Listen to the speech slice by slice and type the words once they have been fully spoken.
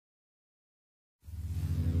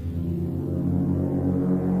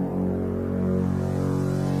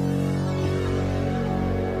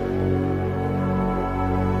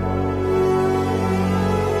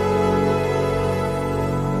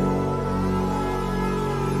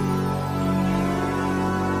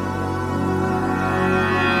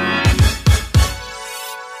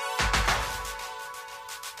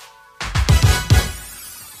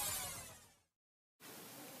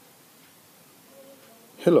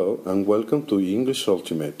Hello and welcome to English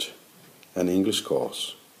Ultimate, an English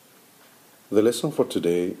course. The lesson for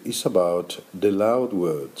today is about the loud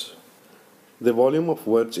words, the volume of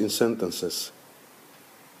words in sentences.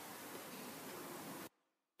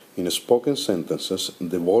 In spoken sentences,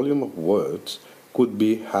 the volume of words could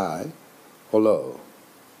be high or low.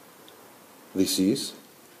 This is,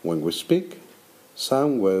 when we speak,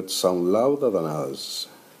 some words sound louder than others.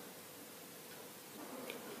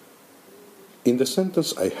 In the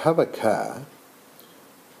sentence I have a car,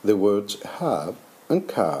 the words have and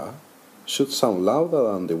car should sound louder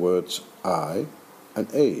than the words I and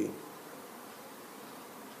a.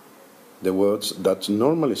 The words that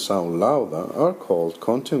normally sound louder are called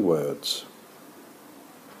content words.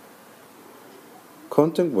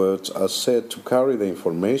 Content words are said to carry the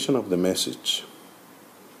information of the message.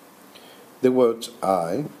 The words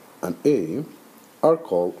I and a are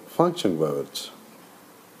called function words.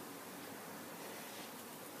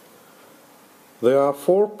 There are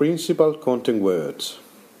four principal content words.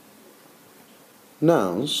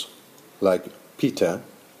 Nouns like Peter,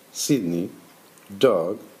 Sydney,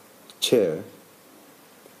 dog, chair.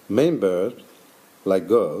 Main verb like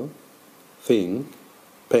go, think,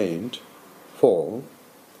 paint, fall.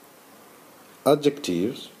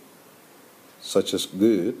 Adjectives such as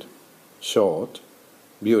good, short,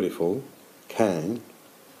 beautiful, kind.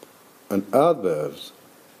 And adverbs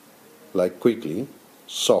like quickly,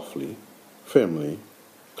 softly, firmly,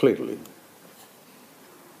 clearly.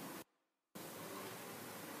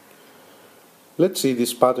 Let's see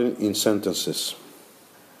this pattern in sentences.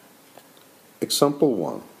 Example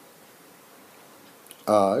 1.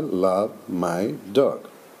 I love my dog.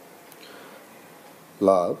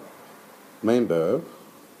 Love, main verb,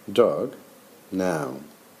 dog, noun.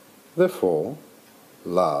 Therefore,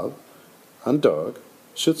 love and dog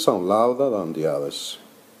should sound louder than the others.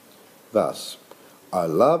 Thus, I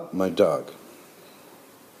love my dog.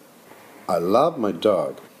 I love my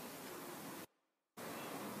dog.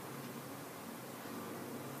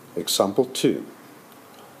 Example 2.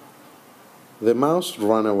 The mouse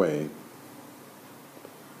ran away.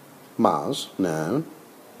 Mouse, noun,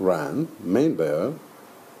 ran, main verb,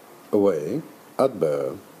 away,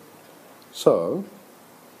 adverb. So,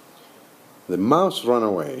 the mouse ran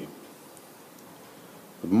away.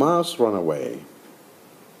 The mouse ran away.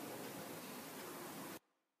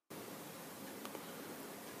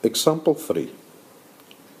 Example 3.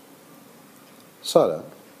 Sarah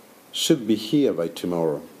should be here by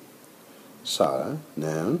tomorrow. Sarah,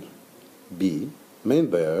 noun, be, main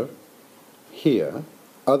verb, here,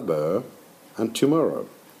 adverb, and tomorrow,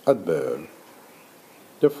 adverb.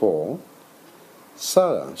 Therefore,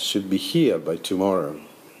 Sarah should be here by tomorrow.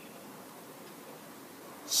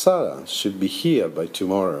 Sarah should be here by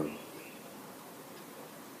tomorrow.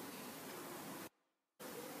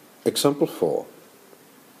 Example 4.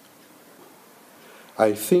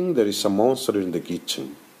 I think there is a monster in the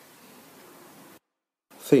kitchen.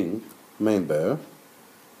 Think, main verb,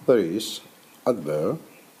 there is, adverb,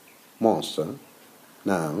 monster,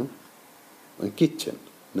 noun, and kitchen,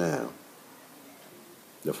 noun.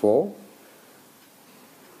 Therefore,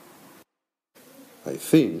 I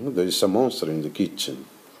think there is a monster in the kitchen.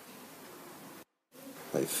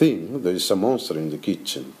 I think there is a monster in the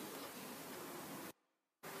kitchen.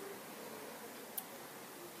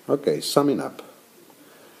 Okay, summing up.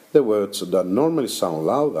 The words that normally sound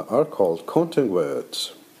louder are called content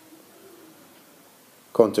words.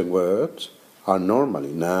 Content words are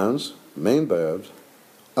normally nouns, main verbs,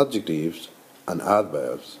 adjectives, and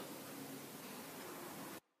adverbs.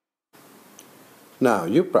 Now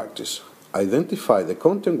you practice. Identify the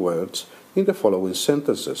content words in the following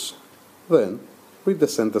sentences. Then read the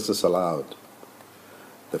sentences aloud.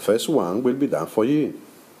 The first one will be done for you.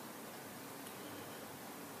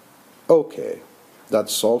 Okay,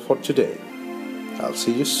 that's all for today. I'll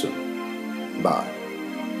see you soon. Bye.